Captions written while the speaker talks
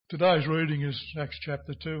Today's reading is Acts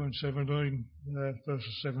chapter 2 and 17,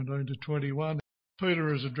 verses 17 to 21.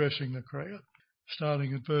 Peter is addressing the crowd,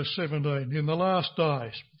 starting at verse 17. In the last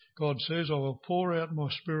days, God says, I will pour out my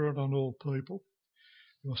spirit on all people.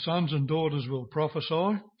 Your sons and daughters will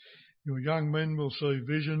prophesy, your young men will see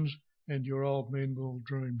visions, and your old men will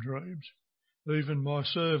dream dreams. Even my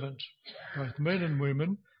servants, both men and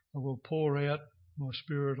women, I will pour out my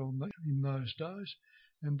spirit on them in those days,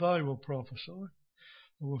 and they will prophesy.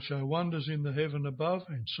 I will show wonders in the heaven above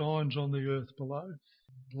and signs on the earth below,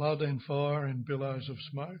 blood and fire and billows of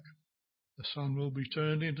smoke. The sun will be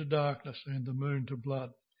turned into darkness and the moon to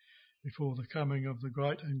blood before the coming of the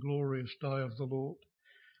great and glorious day of the Lord.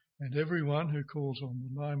 And everyone who calls on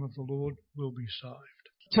the name of the Lord will be saved.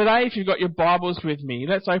 Today, if you've got your Bibles with me,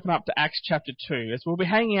 let's open up to Acts chapter 2, as we'll be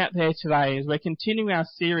hanging out there today as we're continuing our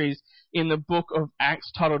series in the book of Acts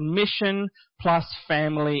titled Mission plus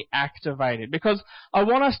Family Activated, because I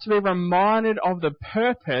want us to be reminded of the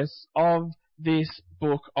purpose of this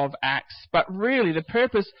book of Acts, but really the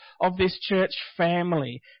purpose of this church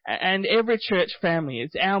family and every church family.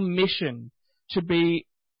 It's our mission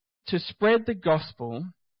to spread the gospel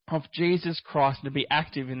of Jesus Christ and to be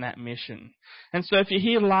active in that mission. And so if you're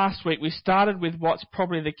here last week, we started with what's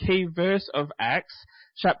probably the key verse of Acts,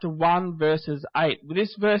 chapter 1, verses 8.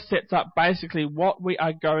 This verse sets up basically what we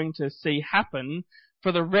are going to see happen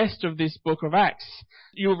for the rest of this book of Acts.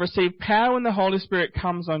 You will receive power when the Holy Spirit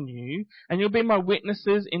comes on you, and you'll be my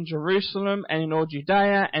witnesses in Jerusalem and in all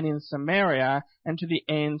Judea and in Samaria and to the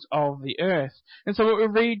ends of the earth. And so what we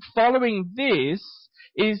read following this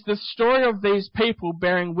is the story of these people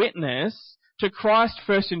bearing witness to Christ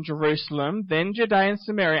first in Jerusalem, then Judea and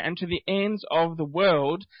Samaria, and to the ends of the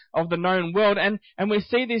world, of the known world. And we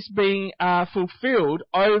see this being fulfilled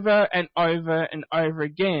over and over and over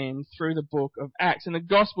again through the book of Acts. And the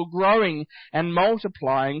gospel growing and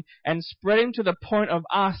multiplying and spreading to the point of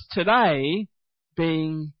us today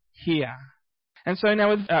being here. And so now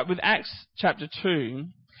with Acts chapter 2,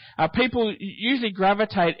 people usually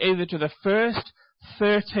gravitate either to the first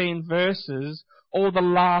 13 verses or the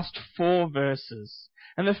last 4 verses.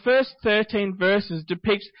 And the first 13 verses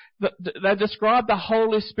they describe the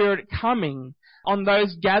Holy Spirit coming on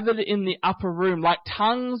those gathered in the upper room like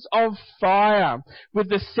tongues of fire with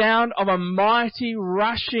the sound of a mighty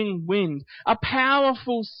rushing wind, a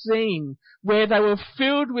powerful scene where they were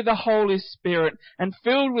filled with the Holy Spirit and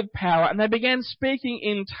filled with power, and they began speaking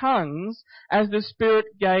in tongues as the Spirit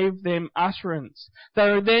gave them utterance.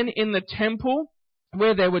 They were then in the temple,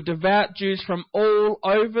 where there were devout Jews from all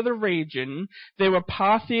over the region. There were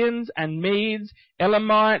Parthians and Medes,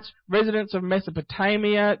 Elamites, residents of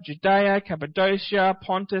Mesopotamia, Judea, Cappadocia,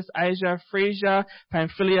 Pontus, Asia, Phrygia,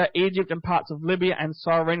 Pamphylia, Egypt, and parts of Libya and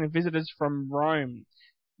Cyrene, and visitors from Rome,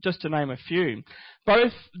 just to name a few.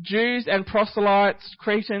 Both Jews and proselytes,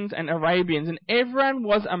 Cretans and Arabians, and everyone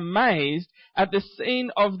was amazed at the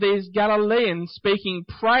scene of these Galileans speaking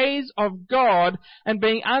praise of God and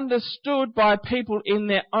being understood by people in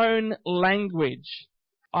their own language.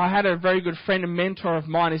 I had a very good friend and mentor of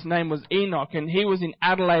mine. His name was Enoch, and he was in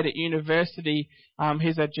Adelaide at university.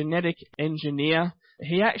 He's a genetic engineer.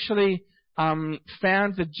 He actually found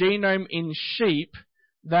the genome in sheep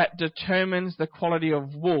that determines the quality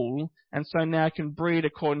of wool, and so now can breed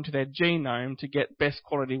according to their genome to get best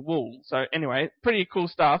quality wool. So anyway, pretty cool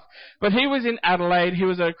stuff. But he was in Adelaide, he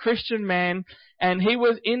was a Christian man, and he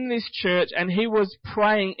was in this church, and he was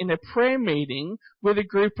praying in a prayer meeting with a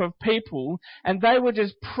group of people, and they were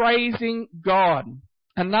just praising God.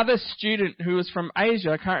 Another student who was from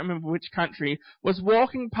Asia, I can't remember which country, was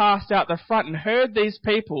walking past out the front and heard these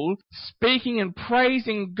people speaking and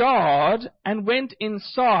praising God, and went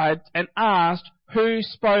inside and asked who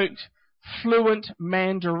spoke fluent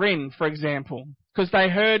Mandarin, for example, because they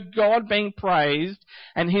heard God being praised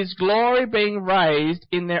and His glory being raised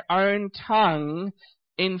in their own tongue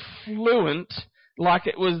in fluent, like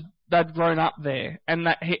it was they'd grown up there. And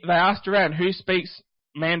they asked around who speaks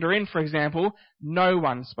Mandarin, for example. No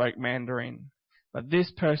one spoke Mandarin. But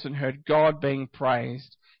this person heard God being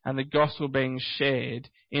praised and the gospel being shared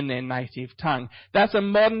in their native tongue. That's a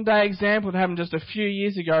modern day example that happened just a few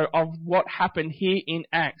years ago of what happened here in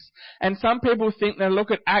Acts. And some people think, they look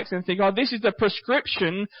at Acts and think, oh, this is the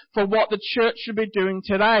prescription for what the church should be doing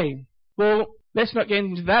today. Well, let's not get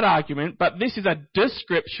into that argument, but this is a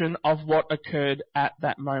description of what occurred at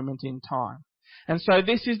that moment in time. And so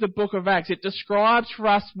this is the book of Acts. It describes for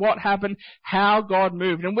us what happened, how God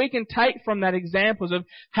moved. And we can take from that examples of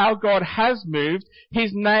how God has moved.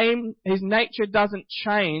 His nature doesn't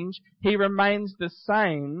change. He remains the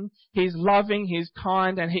same. He's loving, He's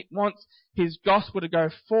kind, and He wants His gospel to go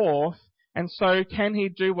forth And so can he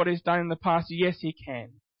do what he's done in the past? Yes, he can.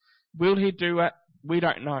 Will he do it? We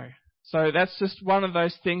don't know. So that's just one of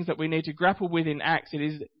those things that we need to grapple with in Acts. It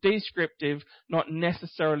is descriptive, not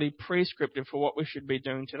necessarily prescriptive for what we should be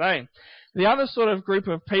doing today. The other sort of group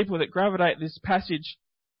of people that gravitate this passage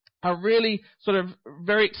are really sort of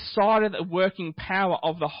very excited at the working power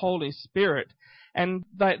of the Holy Spirit. And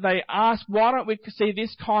they ask, why don't we see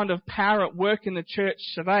this kind of power at work in the church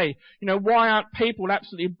today? Why aren't people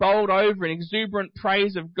absolutely bowled over in exuberant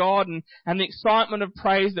praise of God and the excitement of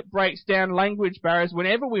praise that breaks down language barriers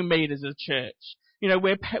whenever we meet as a church?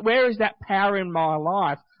 Where is that power in my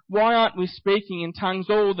life? Why aren't we speaking in tongues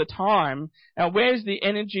all the time? Where's the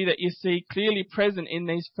energy that you see clearly present in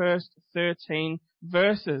these first 13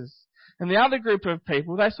 verses? And the other group of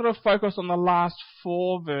people, they sort of focus on the last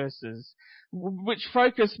 4 verses, which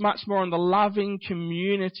focus much more on the loving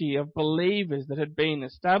community of believers that had been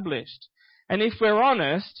established. And if we're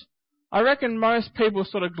honest, I reckon most people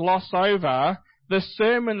sort of gloss over the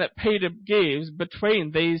sermon that Peter gives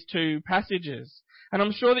between these 2 passages. And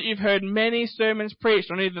I'm sure that you've heard many sermons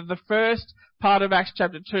preached on either the first part of Acts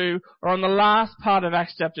chapter 2 or on the last part of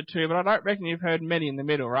Acts chapter 2, but I don't reckon you've heard many in the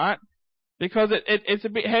middle, right? Because it's a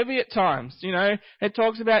bit heavy at times, It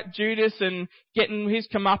talks about Judas and getting his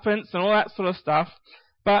comeuppance and all that sort of stuff.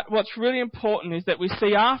 But what's really important is that we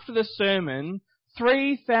see after the sermon,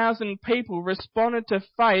 3,000 people responded to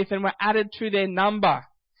faith and were added to their number.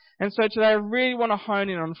 And so today I really want to hone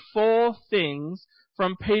in on 4 things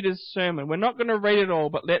from Peter's sermon. We're not going to read it all,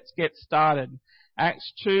 but let's get started.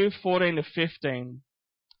 Acts 2:14 to 15.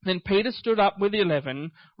 Then Peter stood up with the 11,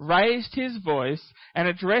 raised his voice, and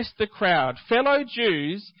addressed the crowd. Fellow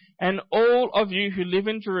Jews, and all of you who live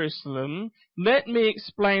in Jerusalem, let me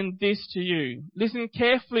explain this to you. Listen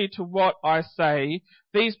carefully to what I say.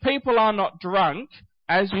 These people are not drunk,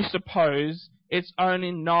 as you suppose. It's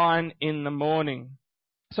only 9 a.m.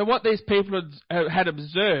 So what these people had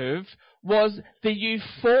observed was the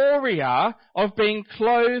euphoria of being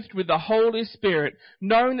clothed with the Holy Spirit,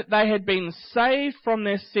 knowing that they had been saved from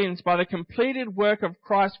their sins by the completed work of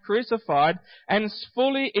Christ crucified, and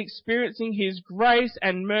fully experiencing His grace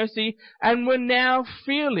and mercy, and were now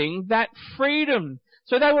feeling that freedom.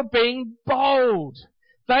 So they were being bold.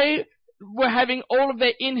 They were having all of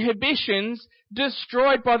their inhibitions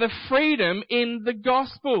destroyed by the freedom in the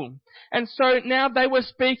gospel. And so now they were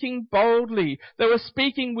speaking boldly. They were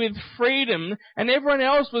speaking with freedom, and everyone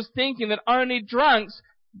else was thinking that only drunks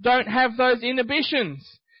don't have those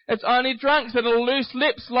inhibitions. It's only drunks that are loose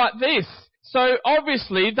lips like this. So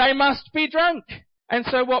obviously they must be drunk. And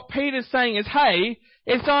so what Peter's saying is, hey,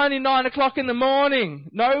 it's only 9 o'clock in the morning.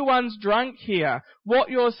 No one's drunk here. What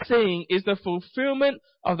you're seeing is the fulfillment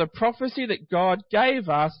of the prophecy that God gave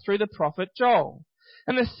us through the prophet Joel.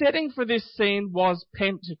 And the setting for this scene was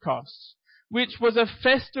Pentecost, which was a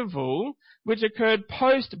festival which occurred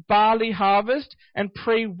post-barley harvest and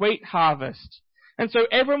pre-wheat harvest. And so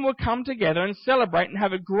everyone would come together and celebrate and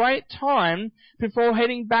have a great time before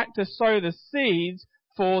heading back to sow the seeds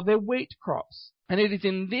for their wheat crops. And it is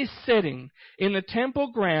in this setting, in the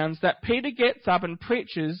temple grounds, that Peter gets up and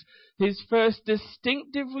preaches his first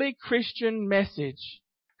distinctively Christian message.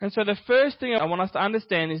 And so the first thing I want us to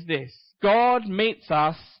understand is this: God meets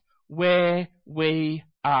us where we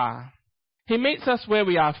are. He meets us where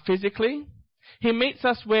we are physically. He meets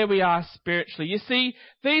us where we are spiritually. You see,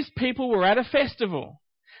 these people were at a festival.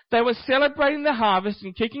 They were celebrating the harvest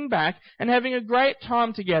and kicking back and having a great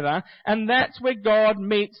time together, and that's where God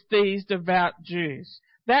meets these devout Jews.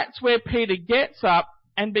 That's where Peter gets up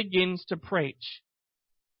and begins to preach.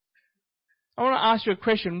 I want to ask you a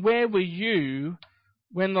question. Where were you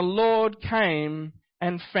when the Lord came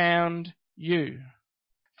and found you?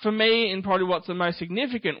 For me, in probably what's the most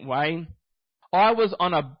significant way, I was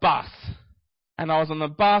on a bus. And I was on the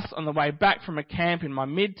bus on the way back from a camp in my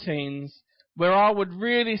mid-teens, where I would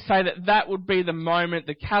really say that that would be the moment,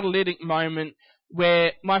 the catalytic moment,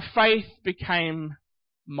 where my faith became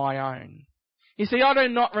my own. You see, I do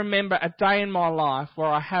not remember a day in my life where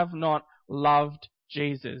I have not loved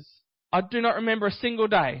Jesus. I do not remember a single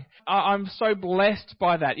day. I'm so blessed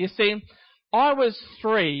by that. You see, I was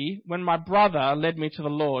 3 when my brother led me to the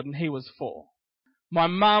Lord, and he was 4. My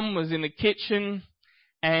mum was in the kitchen,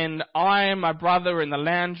 and I and my brother were in the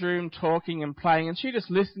lounge room talking and playing, and she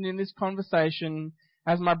just listened in this conversation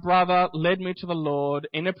as my brother led me to the Lord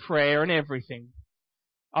in a prayer and everything.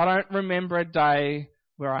 I don't remember a day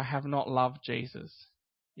where I have not loved Jesus.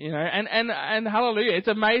 And hallelujah, it's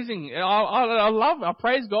amazing. I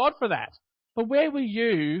praise God for that. But where were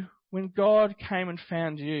you when God came and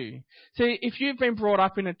found you. See, if you've been brought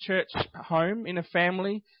up in a church home, in a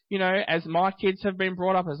family, as my kids have been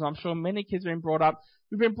brought up, as I'm sure many kids have been brought up,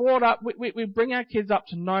 we've been brought up, we bring our kids up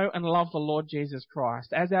to know and love the Lord Jesus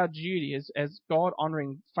Christ as our duty, as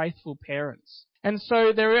God-honouring, faithful parents. And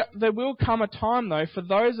so there will come a time, though, for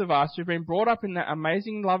those of us who've been brought up in that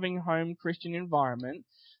amazing, loving home Christian environment,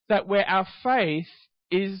 that where our faith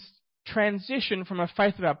is transitioned from a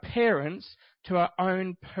faith of our parents to our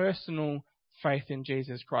own personal faith in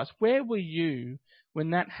Jesus Christ. Where were you when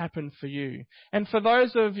that happened for you? And for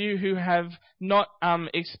those of you who have not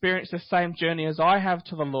experienced the same journey as I have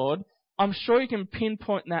to the Lord, I'm sure you can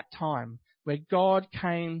pinpoint that time where God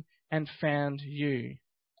came and found you.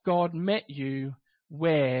 God met you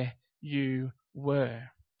where you were.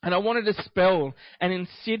 And I want to dispel an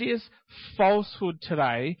insidious falsehood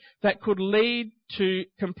today that could lead to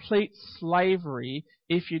complete slavery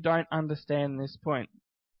if you don't understand this point.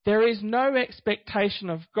 There is no expectation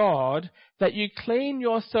of God that you clean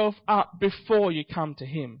yourself up before you come to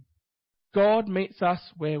Him. God meets us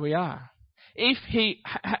where we are. If He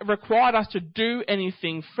required us to do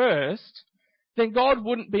anything first, then God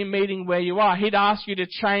wouldn't be meeting where you are. He'd ask you to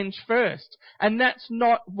change first. And that's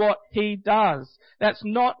not what He does. That's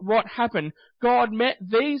not what happened. God met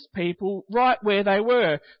these people right where they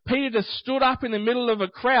were. Peter just stood up in the middle of a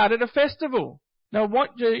crowd at a festival. Now I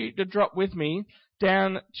want you to drop with me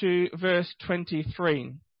down to verse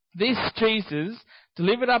 23. This Jesus,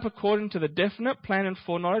 delivered up according to the definite plan and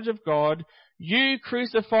foreknowledge of God, you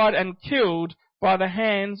crucified and killed by the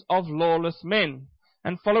hands of lawless men.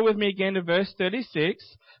 And follow with me again to verse 36.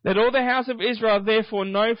 Let all the house of Israel therefore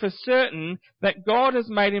know for certain that God has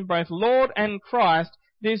made Him both Lord and Christ,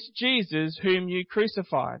 this Jesus whom you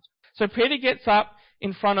crucified. So Peter gets up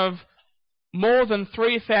in front of more than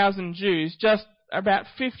 3,000 Jews just about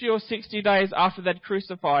 50 or 60 days after they'd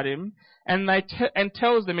crucified Him, and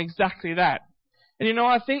tells them exactly that. And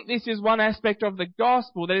I think this is one aspect of the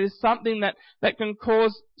gospel that is something that can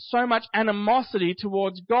cause so much animosity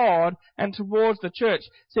towards God and towards the church.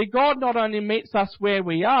 See, God not only meets us where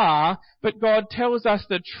we are, but God tells us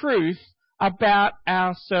the truth about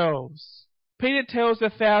ourselves. Peter tells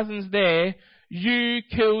the thousands there, you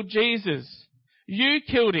killed Jesus. You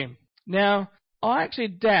killed Him. Now, I actually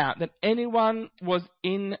doubt that anyone was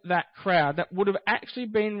in that crowd that would have actually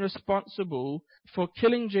been responsible for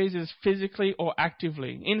killing Jesus physically or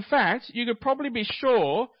actively. In fact, you could probably be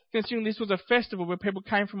sure, considering this was a festival where people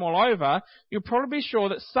came from all over, you'd probably be sure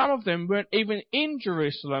that some of them weren't even in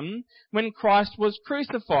Jerusalem when Christ was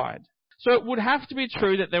crucified. So it would have to be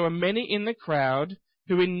true that there were many in the crowd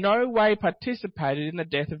who in no way participated in the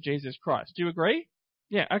death of Jesus Christ. Do you agree?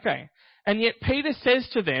 Yeah, okay. And yet Peter says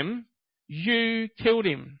to them, you killed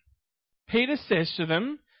Him. Peter says to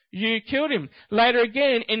them, you killed Him. Later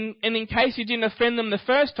again, and in case he didn't offend them the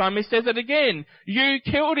first time, he says it again, you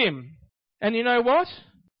killed Him. And you know what?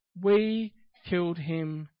 We killed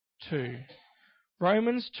Him too.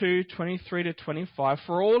 Romans 2:23-25,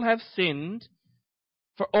 for all have sinned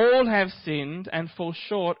and fall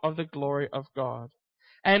short of the glory of God.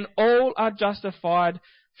 And all are justified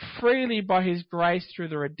freely by His grace through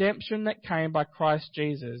the redemption that came by Christ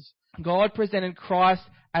Jesus. God presented Christ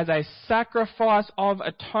as a sacrifice of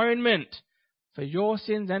atonement for your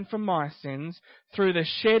sins and for my sins through the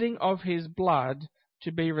shedding of His blood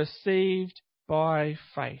to be received by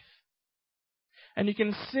faith. And you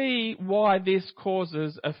can see why this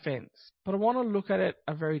causes offence. But I want to look at it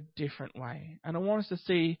a very different way. And I want us to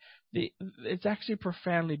see it's actually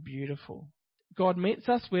profoundly beautiful. God meets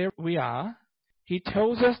us where we are. He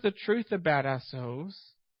tells us the truth about ourselves.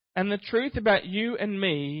 And the truth about you and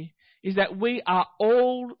me is that we are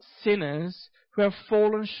all sinners who have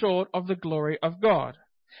fallen short of the glory of God.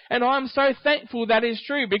 And I'm so thankful that is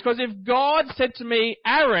true, because if God said to me,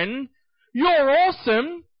 Aaron, you're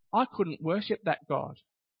awesome, I couldn't worship that God.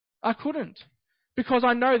 I couldn't, because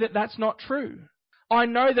I know that that's not true. I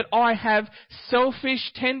know that I have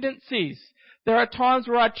selfish tendencies. There are times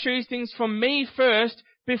where I choose things for me first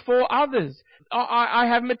before others. I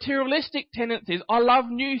have materialistic tendencies. I love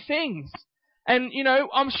new things. And,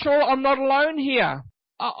 I'm sure I'm not alone here.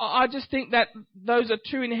 I just think that those are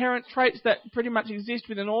two inherent traits that pretty much exist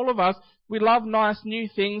within all of us. We love nice new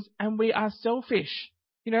things and we are selfish.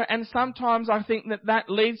 And sometimes I think that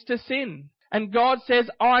leads to sin. And God says,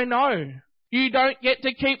 I know. You don't get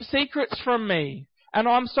to keep secrets from me. And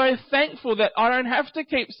I'm so thankful that I don't have to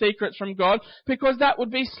keep secrets from God, because that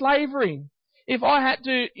would be slavery. If I had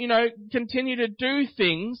to, continue to do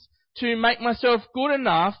things to make myself good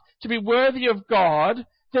enough to be worthy of God,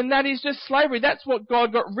 then that is just slavery. That's what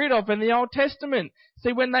God got rid of in the Old Testament.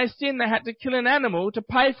 See, when they sinned, they had to kill an animal to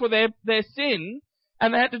pay for their sin,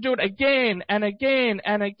 and they had to do it again and again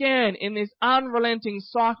and again in this unrelenting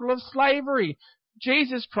cycle of slavery.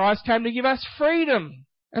 Jesus Christ came to give us freedom.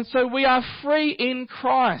 And so we are free in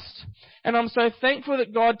Christ. And I'm so thankful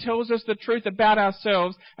that God tells us the truth about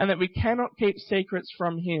ourselves and that we cannot keep secrets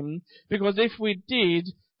from Him, because if we did,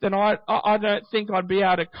 then I don't think I'd be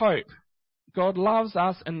able to cope. God loves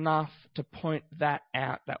us enough to point that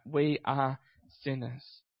out, that we are sinners.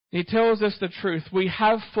 He tells us the truth. We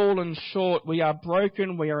have fallen short. We are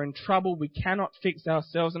broken. We are in trouble. We cannot fix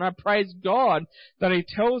ourselves. And I praise God that He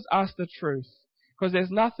tells us the truth, because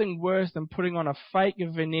there's nothing worse than putting on a fake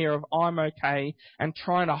veneer of I'm okay and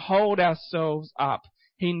trying to hold ourselves up.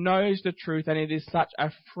 He knows the truth, and it is such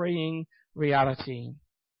a freeing reality.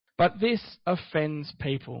 But this offends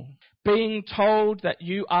people. Being told that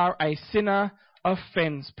you are a sinner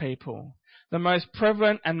offends people. The most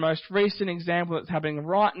prevalent and most recent example that's happening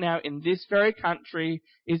right now in this very country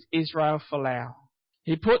is Israel Folau.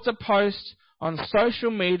 He puts a post on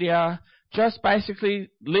social media just basically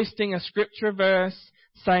listing a scripture verse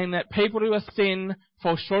saying that people who are sin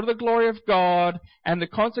fall short of the glory of God and the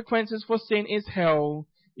consequences for sin is hell.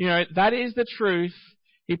 You know, that is the truth.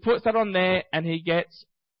 He puts that on there and he gets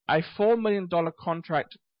a $4 million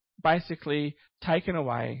contract basically taken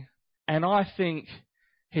away. And I think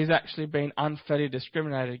he's actually been unfairly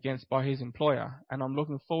discriminated against by his employer. And I'm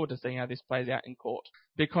looking forward to seeing how this plays out in court.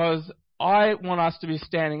 Because I want us to be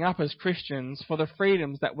standing up as Christians for the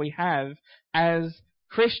freedoms that we have as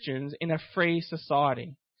Christians in a free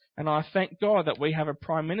society. And I thank God that we have a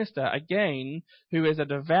Prime Minister, again, who is a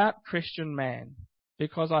devout Christian man.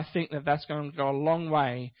 Because I think that that's going to go a long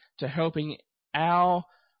way to helping our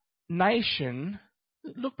nation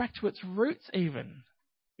look back to its roots even.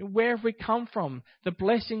 Where have we come from? The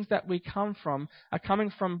blessings that we come from are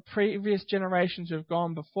coming from previous generations who have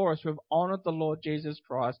gone before us, who have honoured the Lord Jesus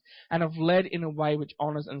Christ and have led in a way which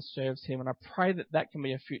honours and serves Him. And I pray that that can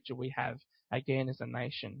be a future we have again as a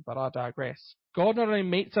nation. But I digress. God not only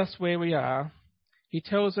meets us where we are, He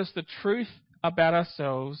tells us the truth about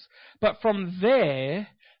ourselves, but from there,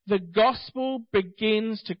 the gospel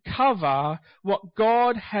begins to cover what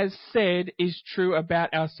God has said is true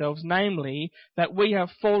about ourselves, namely, that we have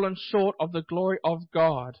fallen short of the glory of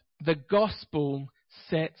God. The gospel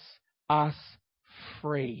sets us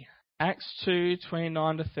free. Acts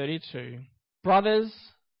 2:29-32. Brothers,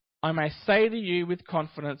 I may say to you with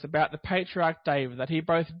confidence about the patriarch David, that he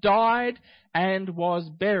both died and was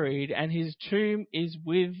buried, and his tomb is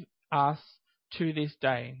with us to this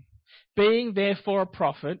day. Being therefore a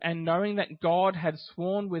prophet, and knowing that God had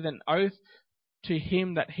sworn with an oath to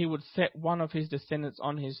him that he would set one of his descendants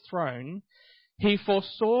on his throne, he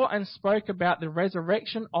foresaw and spoke about the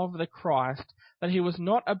resurrection of the Christ, that he was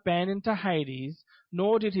not abandoned to Hades,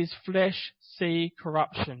 nor did his flesh see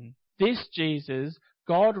corruption. This Jesus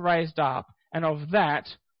God raised up, and of that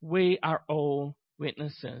we are all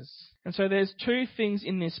witnesses. And so there's two things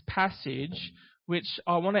in this passage which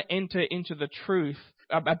I want to enter into the truth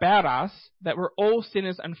about us, that we're all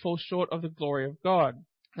sinners and fall short of the glory of God,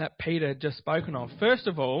 that Peter had just spoken of. First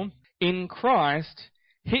of all, in Christ,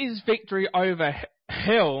 His victory over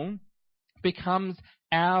hell becomes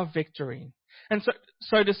our victory. And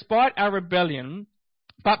so despite our rebellion,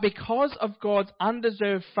 but because of God's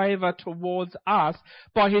undeserved favour towards us,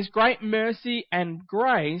 by His great mercy and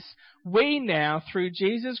grace, we now, through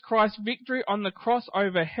Jesus Christ's victory on the cross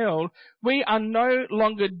over hell, we are no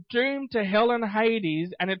longer doomed to hell and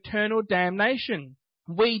Hades and eternal damnation.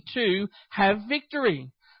 We too have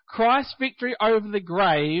victory. Christ's victory over the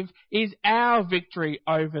grave is our victory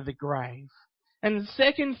over the grave. And the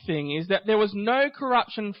second thing is that there was no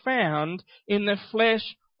corruption found in the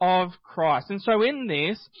flesh of Christ. And so in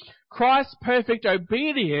this, Christ's perfect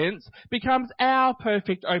obedience becomes our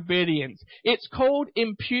perfect obedience. It's called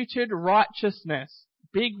imputed righteousness.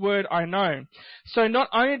 Big word, I know. So not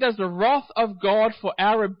only does the wrath of God for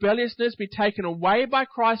our rebelliousness be taken away by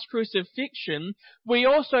Christ's crucifixion, we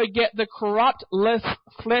also get the corruptless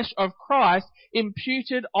flesh of Christ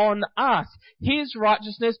imputed on us. His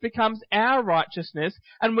righteousness becomes our righteousness,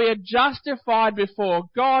 and we are justified before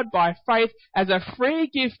God by faith as a free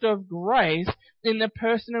gift of grace in the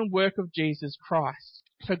person and work of Jesus Christ.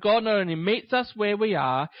 So God not only meets us where we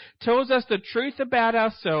are, tells us the truth about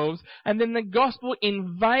ourselves, and then the gospel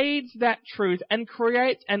invades that truth and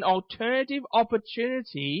creates an alternative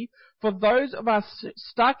opportunity for those of us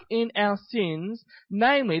stuck in our sins,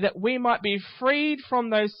 namely that we might be freed from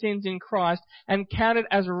those sins in Christ and counted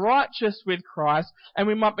as righteous with Christ, and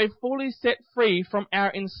we might be fully set free from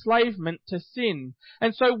our enslavement to sin.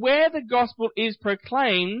 And so where the gospel is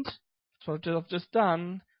proclaimed, what I've just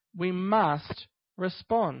done, we must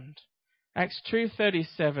respond. Acts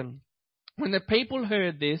 2:37. When the people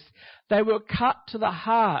heard this, they were cut to the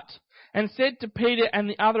heart and said to Peter and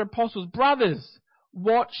the other apostles, "Brothers,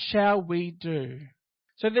 what shall we do?"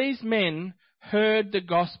 So these men heard the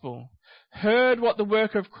gospel, heard what the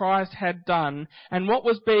work of Christ had done and what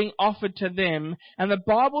was being offered to them, and the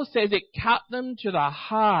Bible says it cut them to the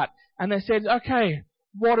heart, and they said, "Okay,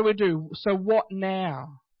 what do we do? So what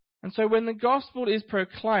now?" And so when the gospel is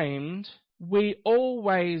proclaimed, we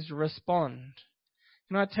always respond.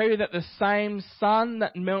 Can I tell you that the same sun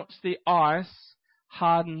that melts the ice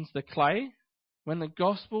hardens the clay? When the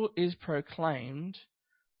gospel is proclaimed,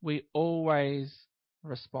 we always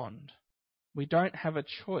respond. We don't have a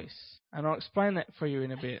choice. And I'll explain that for you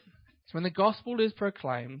in a bit. So when the gospel is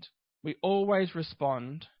proclaimed, we always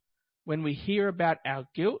respond when we hear about our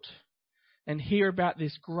guilt and hear about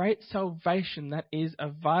this great salvation that is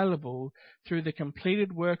available through the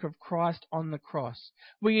completed work of Christ on the cross.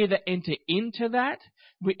 We either enter into that,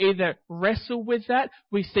 we either wrestle with that,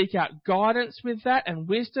 we seek out guidance with that and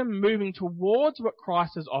wisdom moving towards what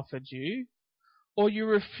Christ has offered you, or you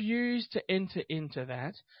refuse to enter into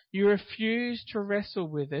that, you refuse to wrestle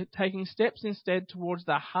with it, taking steps instead towards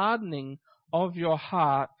the hardening of your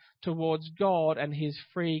heart towards God and His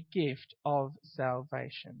free gift of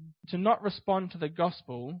salvation. To not respond to the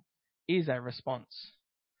gospel is a response.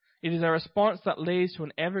 It is a response that leads to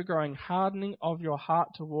an ever-growing hardening of your heart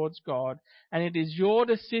towards God, and it is your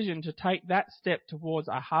decision to take that step towards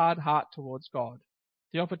a hard heart towards God.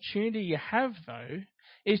 The opportunity you have, though,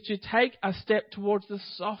 is to take a step towards the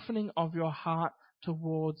softening of your heart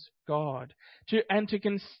towards God, to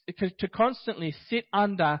constantly sit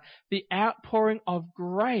under the outpouring of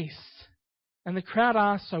grace. And the crowd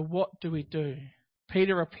asked, "So what do we do?"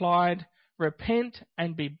 Peter replied, "Repent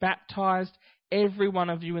and be baptized, every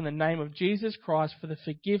one of you, in the name of Jesus Christ for the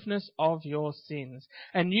forgiveness of your sins,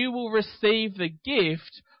 and you will receive the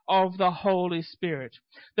gift of the Holy Spirit.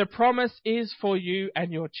 The promise is for you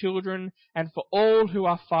and your children, and for all who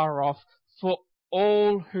are far off, for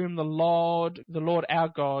all whom the Lord our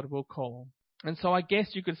God will call." And so I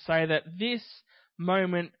guess you could say that this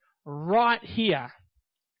moment right here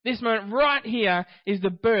is the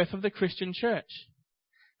birth of the Christian church.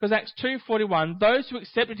 Because Acts 2:41, those who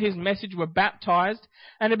accepted his message were baptized,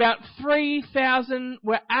 and about 3,000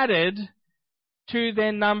 were added to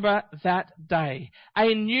their number that day.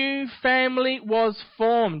 A new family was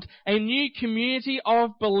formed, a new community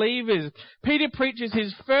of believers. Peter preaches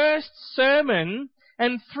his first sermon,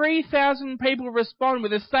 and 3,000 people respond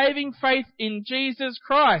with a saving faith in Jesus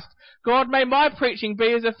Christ. God, may my preaching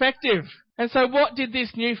be as effective. And so what did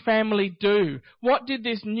this new family do? What did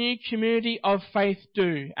this new community of faith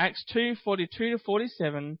do? Acts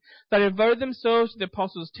 2:42-47, they devoted themselves to the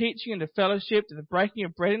apostles' teaching and to fellowship, to the breaking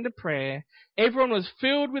of bread and to prayer. Everyone was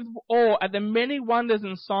filled with awe at the many wonders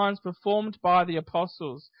and signs performed by the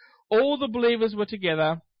apostles. All the believers were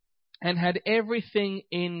together and had everything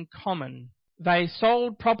in common. They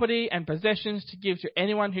sold property and possessions to give to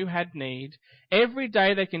anyone who had need. Every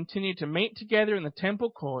day they continued to meet together in the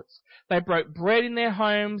temple courts. They broke bread in their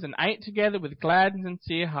homes and ate together with glad and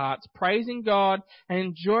sincere hearts, praising God and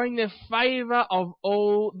enjoying the favor of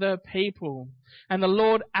all the people. And the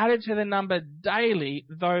Lord added to their number daily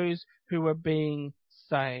those who were being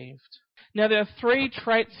saved. Now there are three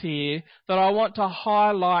traits here that I want to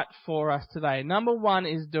highlight for us today. Number one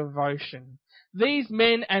is devotion. These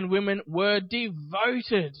men and women were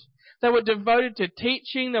devoted. They were devoted to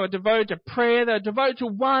teaching, they were devoted to prayer, they were devoted to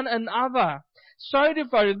one another. So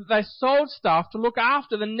devoted that they sold stuff to look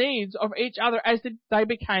after the needs of each other as they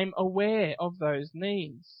became aware of those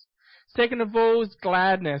needs. Second of all is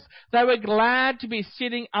gladness. They were glad to be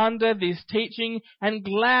sitting under this teaching and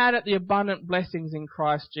glad at the abundant blessings in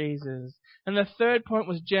Christ Jesus. And the third point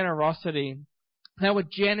was generosity. They were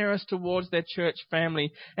generous towards their church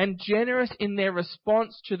family and generous in their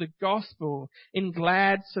response to the gospel in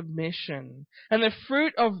glad submission. And the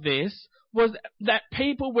fruit of this was that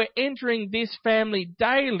people were entering this family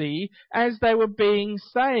daily as they were being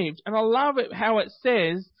saved. And I love it how it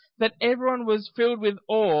says that everyone was filled with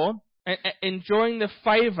awe and enjoying the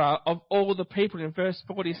favor of all the people in verse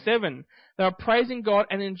 47. They were praising God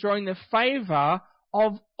and enjoying the favor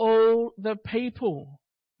of all the people.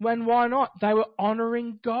 When why not? They were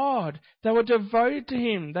honouring God. They were devoted to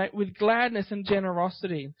Him with gladness and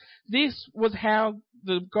generosity. This was how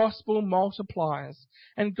the gospel multiplies.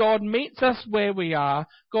 And God meets us where we are.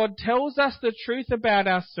 God tells us the truth about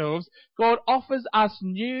ourselves. God offers us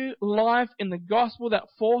new life in the gospel that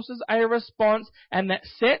forces a response and that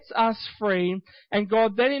sets us free. And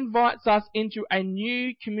God then invites us into a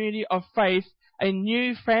new community of faith, a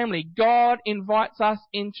new family. God invites us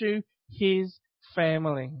into His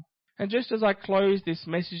family. And just as I close this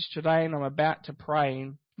message today and I'm about to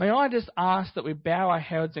pray, may I just ask that we bow our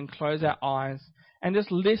heads and close our eyes and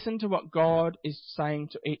just listen to what God is saying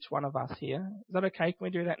to each one of us here. Is that okay? Can we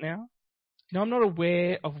do that now? Now, I'm not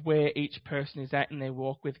aware of where each person is at in their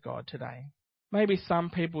walk with God today. Maybe some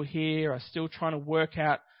people here are still trying to work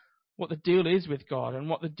out what the deal is with God and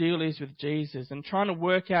what the deal is with Jesus, and trying to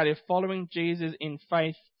work out if following Jesus in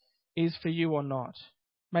faith is for you or not.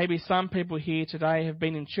 Maybe some people here today have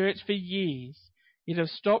been in church for years, yet have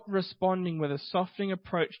stopped responding with a softening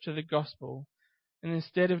approach to the gospel, and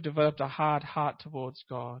instead have developed a hard heart towards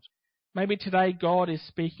God. Maybe today God is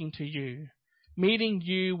speaking to you, meeting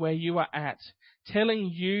you where you are at, telling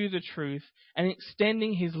you the truth, and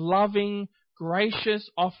extending His loving, gracious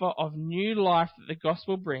offer of new life that the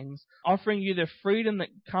gospel brings, offering you the freedom that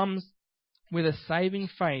comes with a saving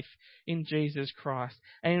faith in Jesus Christ,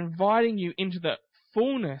 and inviting you into the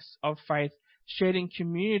fullness of faith, shedding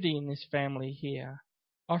community in this family here,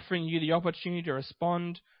 offering you the opportunity to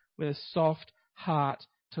respond with a soft heart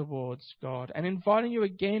towards God, and inviting you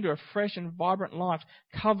again to a fresh and vibrant life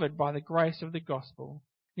covered by the grace of the gospel.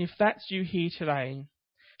 And if that's you here today,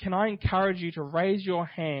 can I encourage you to raise your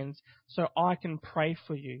hands so I can pray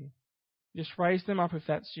for you? Just raise them up if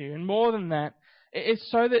that's you. And more than that, it's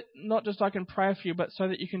so that not just I can pray for you, but so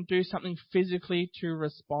that you can do something physically to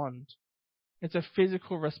respond. It's a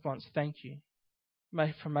physical response. Thank you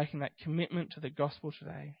for making that commitment to the gospel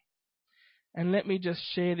today. And let me just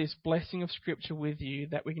share this blessing of Scripture with you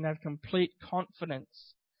that we can have complete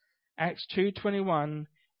confidence. Acts 2:21,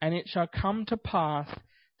 and it shall come to pass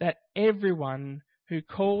that everyone who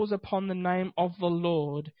calls upon the name of the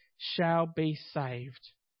Lord shall be saved.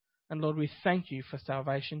 And Lord, we thank you for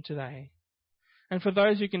salvation today. And for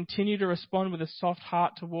those who continue to respond with a soft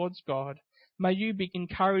heart towards God, may you be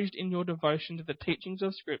encouraged in your devotion to the teachings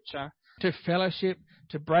of Scripture, to fellowship,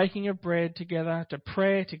 to breaking of bread together, to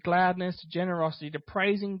prayer, to gladness, to generosity, to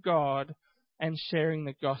praising God and sharing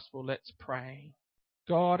the gospel. Let's pray.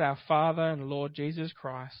 God, our Father and Lord Jesus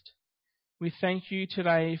Christ, we thank you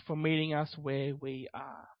today for meeting us where we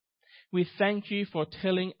are. We thank you for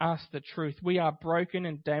telling us the truth. We are broken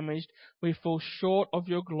and damaged. We fall short of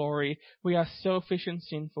your glory. We are selfish and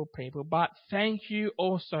sinful people. But thank you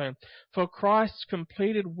also for Christ's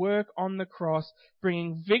completed work on the cross,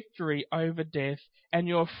 bringing victory over death and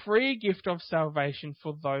your free gift of salvation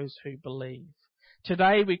for those who believe.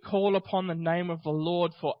 Today we call upon the name of the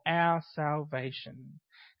Lord for our salvation.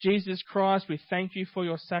 Jesus Christ, we thank you for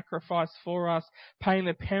your sacrifice for us, paying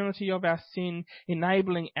the penalty of our sin,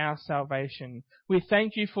 enabling our salvation. We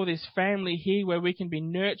thank you for this family here where we can be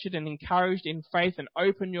nurtured and encouraged in faith and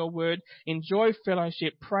open your word, enjoy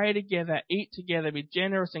fellowship, pray together, eat together, be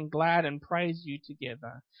generous and glad and praise you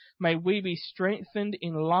together. May we be strengthened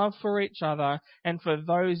in love for each other and for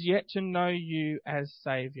those yet to know you as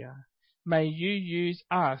Saviour. May you use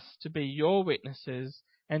us to be your witnesses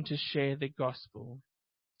and to share the gospel.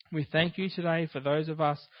 We thank you today for those of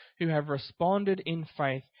us who have responded in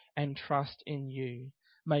faith and trust in you.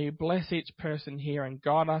 May you bless each person here and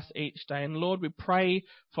guide us each day. And Lord, we pray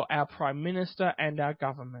for our Prime Minister and our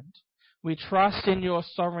government. We trust in your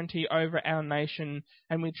sovereignty over our nation,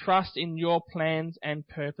 and we trust in your plans and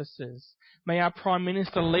purposes. May our Prime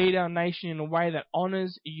Minister lead our nation in a way that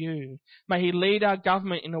honours you. May he lead our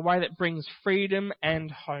government in a way that brings freedom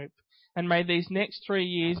and hope. And may these next 3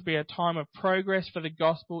 years be a time of progress for the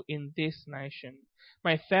gospel in this nation.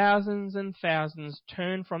 May thousands and thousands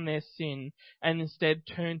turn from their sin and instead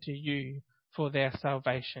turn to you for their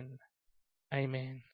salvation. Amen.